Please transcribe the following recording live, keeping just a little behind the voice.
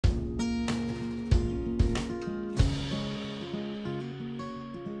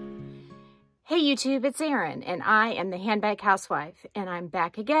Hey YouTube, it's Erin, and I am the Handbag Housewife, and I'm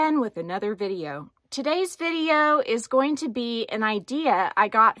back again with another video. Today's video is going to be an idea I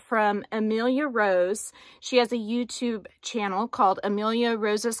got from Amelia Rose. She has a YouTube channel called Amelia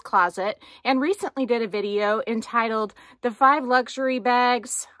Rose's Closet, and recently did a video entitled The 5 Luxury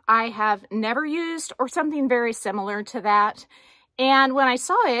Bags I Have Never Used, or something very similar to that. And when I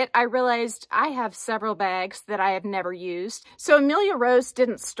saw it, I realized I have several bags that I have never used. So Amelia Rose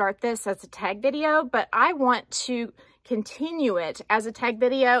didn't start this as a tag video, but I want to continue it as a tag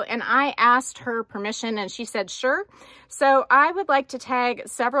video, and I asked her permission and she said sure. So I would like to tag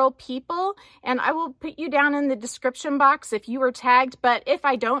several people, and I will put you down in the description box if you were tagged, but if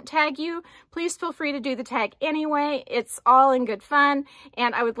I don't tag you, please feel free to do the tag anyway. It's all in good fun,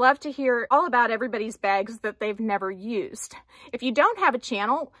 and I would love to hear all about everybody's bags that they've never used. If you don't have a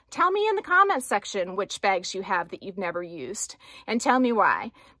channel, tell me in the comments section which bags you have that you've never used, and tell me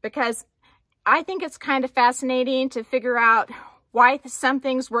why, because I think it's kind of fascinating to figure out why some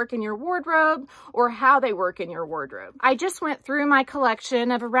things work in your wardrobe or how they work in your wardrobe. I just went through my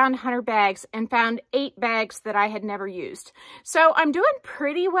collection of around 100 bags and found 8 bags that I had never used. So I'm doing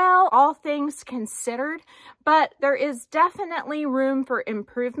pretty well, all things considered, but there is definitely room for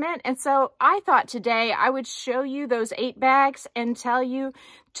improvement. And so I thought today I would show you those 8 bags and tell you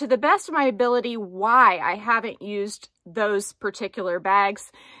to the best of my ability why I haven't used those particular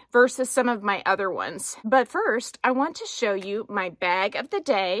bags versus some of my other ones. But first, I want to show you my bag of the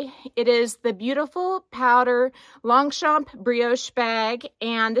day. It is the beautiful powder Longchamp brioche bag,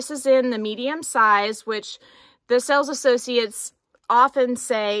 and this is in the medium size, which the sales associates often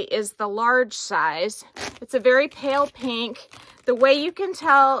say is the large size. It's a very pale pink. The way you can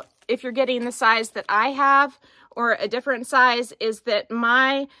tell if you're getting the size that I have or a different size is that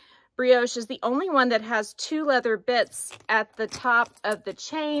my brioche is the only one that has 2 leather bits at the top of the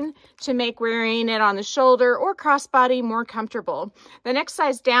chain to make wearing it on the shoulder or crossbody more comfortable. The next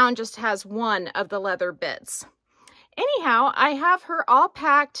size down just has 1 of the leather bits. Anyhow, I have her all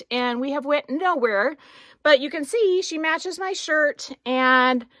packed and we have went nowhere, but you can see she matches my shirt,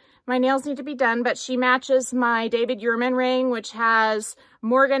 and my nails need to be done, but she matches my David Yurman ring, which has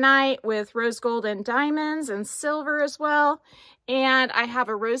morganite with rose gold and diamonds and silver as well. And I have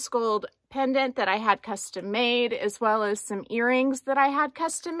a rose gold pendant that I had custom made, as well as some earrings that I had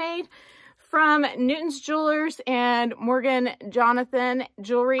custom made from Newton's Jewelers and Morgan Jonathan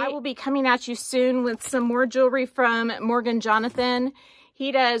Jewelry. I will be coming at you soon with some more jewelry from Morgan Jonathan.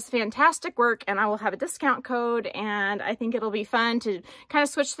 He does fantastic work, and I will have a discount code, and I think it'll be fun to kind of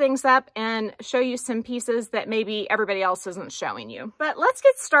switch things up and show you some pieces that maybe everybody else isn't showing you. But let's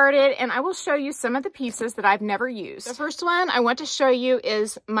get started, and I will show you some of the pieces that I've never used. The first one I want to show you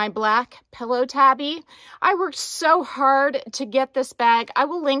is my black pillow tabby. I worked so hard to get this bag. I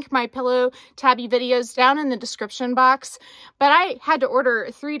will link my pillow tabby videos down in the description box, but I had to order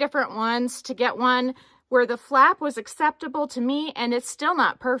 3 different ones to get one where the flap was acceptable to me, and it's still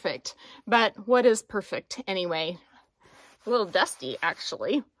not perfect. But what is perfect anyway? A little dusty,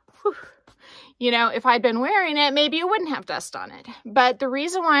 actually. Whew. You know, if I'd been wearing it, maybe it wouldn't have dust on it. But the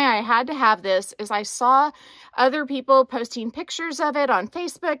reason why I had to have this is I saw other people posting pictures of it on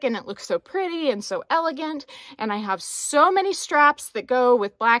Facebook, and it looks so pretty and so elegant. And I have so many straps that go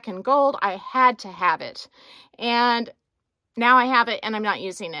with black and gold. I had to have it. And now I have it and I'm not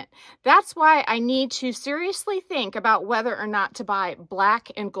using it. That's why I need to seriously think about whether or not to buy black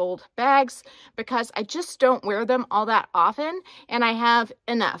and gold bags, because I just don't wear them all that often, and I have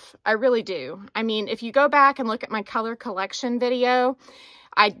enough. I really do. I mean, if you go back and look at my color collection video,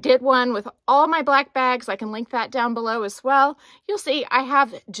 I did one with all my black bags. I can link that down below as well. You'll see I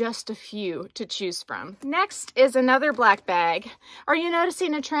have just a few to choose from. Next is another black bag. Are you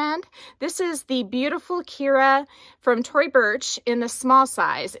noticing a trend? This is the beautiful Kira from Tory Burch in the small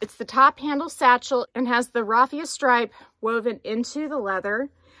size. It's the top handle satchel and has the raffia stripe woven into the leather.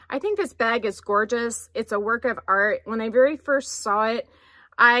 I think this bag is gorgeous. It's a work of art. When I very first saw it,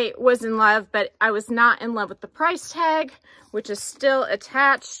 I was in love, but I was not in love with the price tag, which is still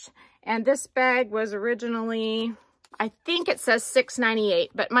attached. And this bag was originally, I think it says $6.98,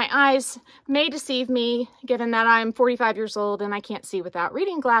 but my eyes may deceive me given that I'm 45 years old and I can't see without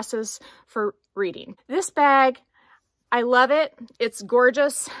reading glasses for reading. This bag, I love it. It's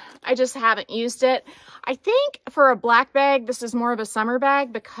gorgeous. I just haven't used it. I think for a black bag, this is more of a summer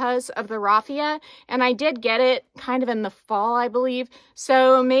bag because of the raffia, and I did get it kind of in the fall, I believe.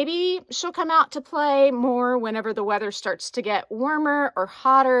 So maybe she'll come out to play more whenever the weather starts to get warmer or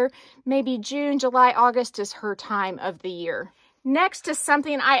hotter. Maybe June, July, August is her time of the year. Next is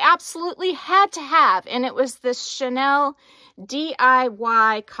something I absolutely had to have, and it was this Chanel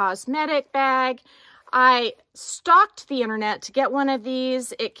DIY cosmetic bag. I stalked the internet to get one of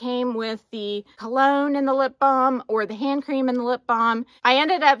these. It came with the cologne and the lip balm, or the hand cream and the lip balm. I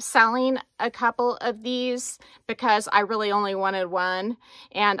ended up selling a couple of these because I really only wanted one,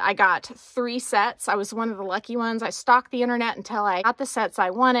 and I got 3 sets. I was one of the lucky ones. I stalked the internet until I got the sets I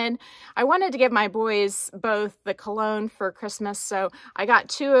wanted. I wanted to give my boys both the cologne for Christmas, so I got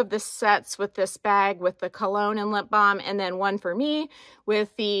 2 of the sets with this bag with the cologne and lip balm, and then one for me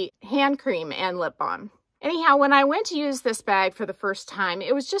with the hand cream and lip balm. Anyhow, when I went to use this bag for the first time,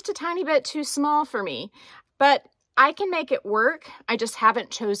 it was just a tiny bit too small for me, but I can make it work. I just haven't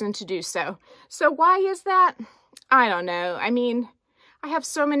chosen to do so. So why is that? I don't know. I mean, I have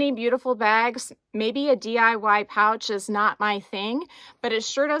so many beautiful bags. Maybe a DIY pouch is not my thing, but it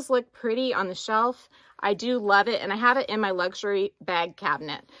sure does look pretty on the shelf. I do love it, and I have it in my luxury bag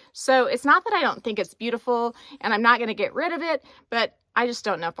cabinet. So it's not that I don't think it's beautiful, and I'm not going to get rid of it, but I just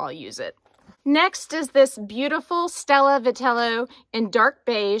don't know if I'll use it. Next is this beautiful Stella Vitello in dark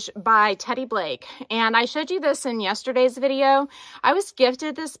beige by Teddy Blake. And I showed you this in yesterday's video. I was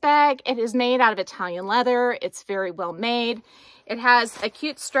gifted this bag. It is made out of Italian leather. It's very well made. It has a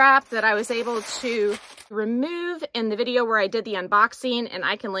cute strap that I was able to remove in the video where I did the unboxing, and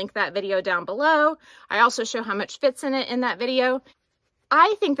I can link that video down below. I also show how much fits in it in that video.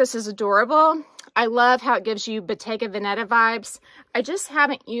 I think this is adorable. I love how it gives you Bottega Veneta vibes. I just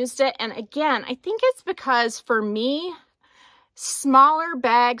haven't used it. And again, I think it's because for me, smaller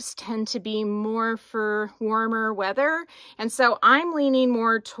bags tend to be more for warmer weather. And so I'm leaning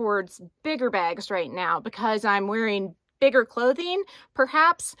more towards bigger bags right now because I'm wearing bigger clothing,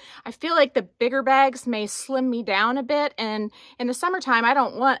 perhaps. I feel like the bigger bags may slim me down a bit, and in the summertime, I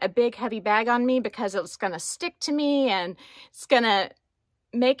don't want a big heavy bag on me because it's gonna stick to me and it's gonna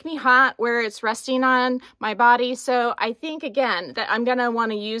make me hot where it's resting on my body. So I think, again, that I'm gonna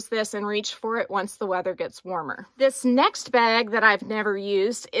wanna use this and reach for it once the weather gets warmer. This next bag that I've never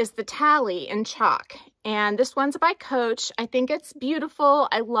used is the Tali in chalk. And this one's by Coach. I think it's beautiful.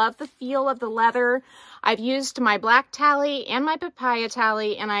 I love the feel of the leather. I've used my black Tali and my papaya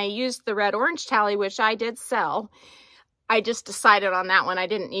Tali, and I used the red orange Tali, which I did sell. I just decided on that one. I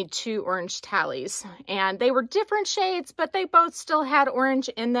didn't need 2 orange Talis, and they were different shades, but they both still had orange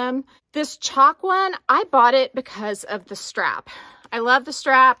in them. This chalk one, I bought it because of the strap. I love the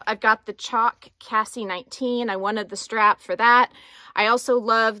strap. I've got the chalk Cassie 19. I wanted the strap for that. I also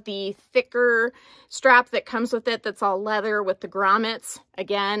love the thicker strap that comes with it that's all leather with the grommets.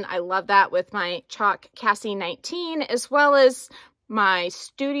 Again, I love that with my chalk Cassie 19, as well as my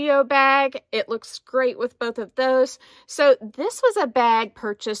studio bag. It looks great with both of those. So this was a bag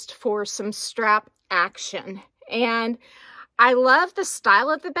purchased for some strap action, and I love the style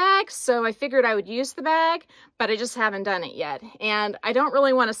of the bag, so I figured I would use the bag, but I just haven't done it yet. And I don't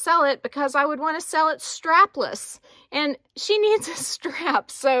really want to sell it because I would want to sell it strapless, and she needs a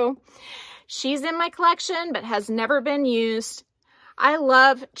strap. So she's in my collection, but has never been used. I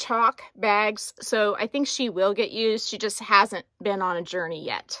love chalk bags, so I think she will get used. She just hasn't been on a journey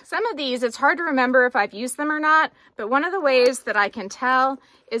yet. Some of these, it's hard to remember if I've used them or not, but one of the ways that I can tell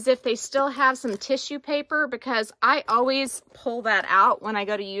is if they still have some tissue paper, because I always pull that out when I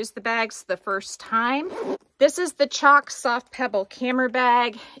go to use the bags the first time. This is the chalk soft Pebble Camera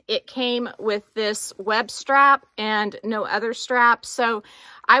Bag. It came with this web strap and no other strap, so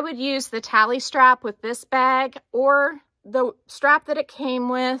I would use the Tali strap with this bag, or the strap that it came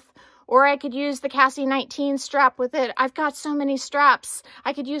with, or I could use the Cassie 19 strap with it. I've got so many straps.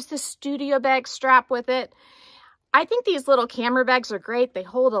 I could use the studio bag strap with it. I think these little camera bags are great. They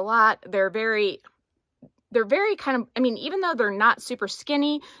hold a lot. They're very kind of, I mean, even though they're not super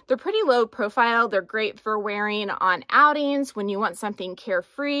skinny, they're pretty low profile. They're great for wearing on outings when you want something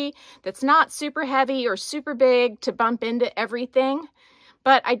carefree that's not super heavy or super big to bump into everything.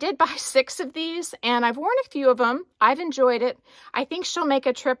 But I did buy 6 of these, and I've worn a few of them. I've enjoyed it. I think she'll make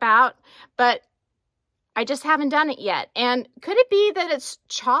a trip out, but I just haven't done it yet. And could it be that it's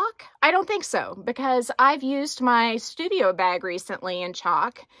chalk? I don't think so, because I've used my studio bag recently in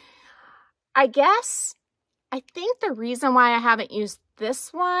chalk. I think the reason why I haven't used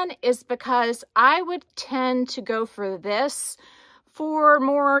this one is because I would tend to go for this for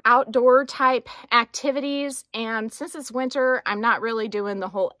more outdoor type activities, and since it's winter, I'm not really doing the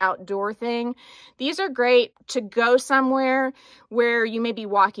whole outdoor thing. These are great to go somewhere where you may be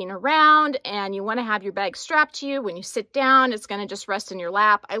walking around and you want to have your bag strapped to you. When you sit down, it's going to just rest in your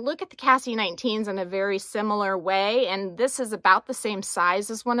lap. I look at the Cassie 19s in a very similar way, and this is about the same size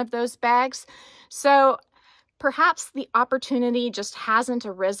as one of those bags. So Perhaps the opportunity just hasn't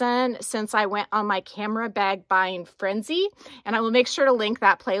arisen since I went on my camera bag buying frenzy, and I will make sure to link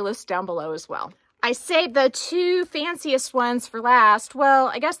that playlist down below as well. I saved the two fanciest ones for last. Well,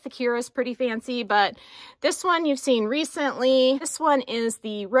 I guess the Kira is pretty fancy, but this one you've seen recently. This one is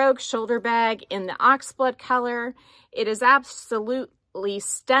the Rogue shoulder bag in the oxblood color. It is absolutely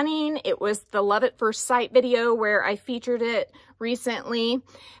stunning. It was the Love at First Sight video where I featured it recently.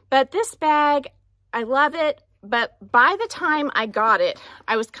 But this bag, I love it, but by the time I got it,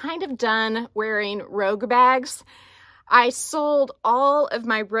 I was kind of done wearing Rogue bags. I sold all of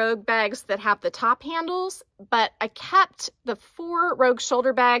my Rogue bags that have the top handles, but I kept the 4 Rogue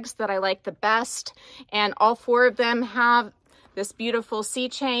shoulder bags that I like the best, and all 4 of them have this beautiful C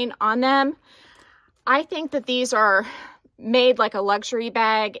chain on them. I think that these are made like a luxury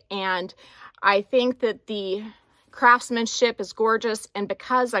bag, and I think that the craftsmanship is gorgeous, and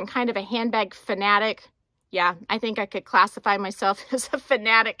because I'm kind of a handbag fanatic, yeah, I think I could classify myself as a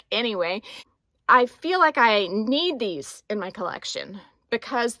fanatic anyway, I feel like I need these in my collection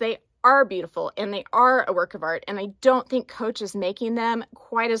because they are beautiful and they are a work of art, and I don't think Coach is making them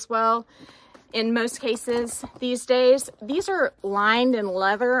quite as well in most cases these days. These are lined in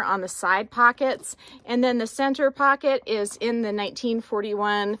leather on the side pockets, and then the center pocket is in the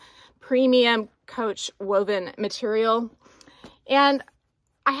 1941 premium Coach woven material. And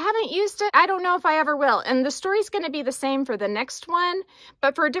I haven't used it. I don't know if I ever will. And the story's going to be the same for the next one,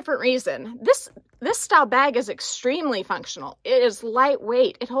 but for a different reason. This style bag is extremely functional. It is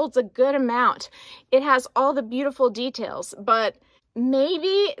lightweight. It holds a good amount. It has all the beautiful details, but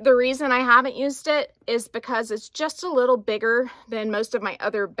maybe the reason I haven't used it is because it's just a little bigger than most of my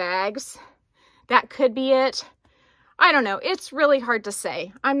other bags. That could be it. I don't know. It's really hard to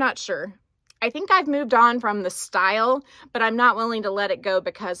say. I'm not sure. I think I've moved on from the style, but I'm not willing to let it go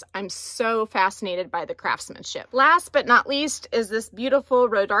because I'm so fascinated by the craftsmanship. Last but not least is this beautiful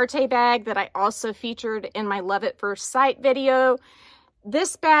Rodarte bag that I also featured in my Love at First Sight video.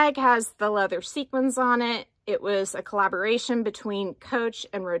 This bag has the leather sequins on it. It was a collaboration between Coach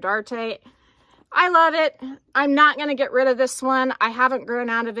and Rodarte. I love it. I'm not going to get rid of this one. I haven't grown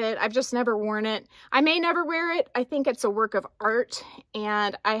out of it. I've just never worn it. I may never wear it. I think it's a work of art,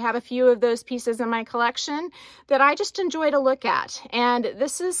 and I have a few of those pieces in my collection that I just enjoy to look at, and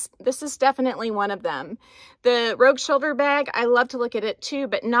this is definitely one of them. The Rogue shoulder bag, I love to look at it too,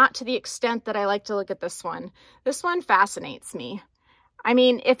 but not to the extent that I like to look at this one. This one fascinates me. I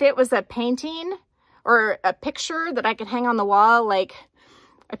mean, if it was a painting or a picture that I could hang on the wall, like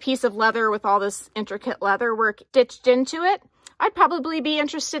a piece of leather with all this intricate leather work stitched into it, I'd probably be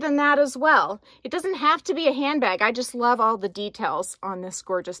interested in that as well. It doesn't have to be a handbag. I just love all the details on this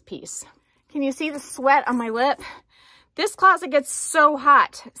gorgeous piece. Can you see the sweat on my lip? This closet gets so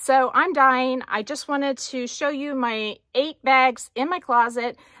hot, so I'm dying. I just wanted to show you my 8 bags in my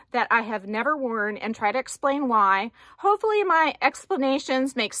closet that I have never worn and try to explain why. Hopefully my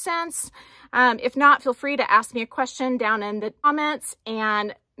explanations make sense. If not, feel free to ask me a question down in the comments,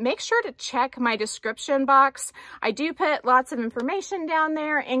 and make sure to check my description box. I do put lots of information down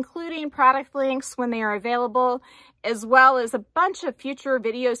there, including product links when they are available, as well as a bunch of future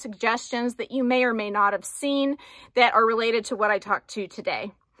video suggestions that you may or may not have seen that are related to what I talked to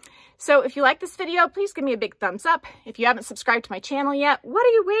today. So if you like this video, please give me a big thumbs up. If you haven't subscribed to my channel yet, what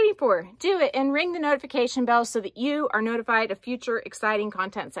are you waiting for? Do it and ring the notification bell so that you are notified of future exciting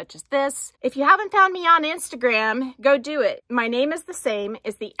content such as this. If you haven't found me on Instagram, go do it. My name is the same.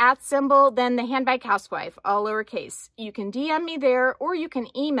 It's the @ then the Handbag Housewife, all lowercase. You can DM me there, or you can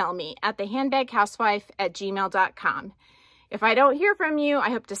email me at thehandbaghousewife@gmail.com. If I don't hear from you,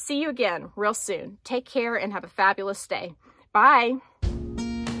 I hope to see you again real soon. Take care and have a fabulous day. Bye.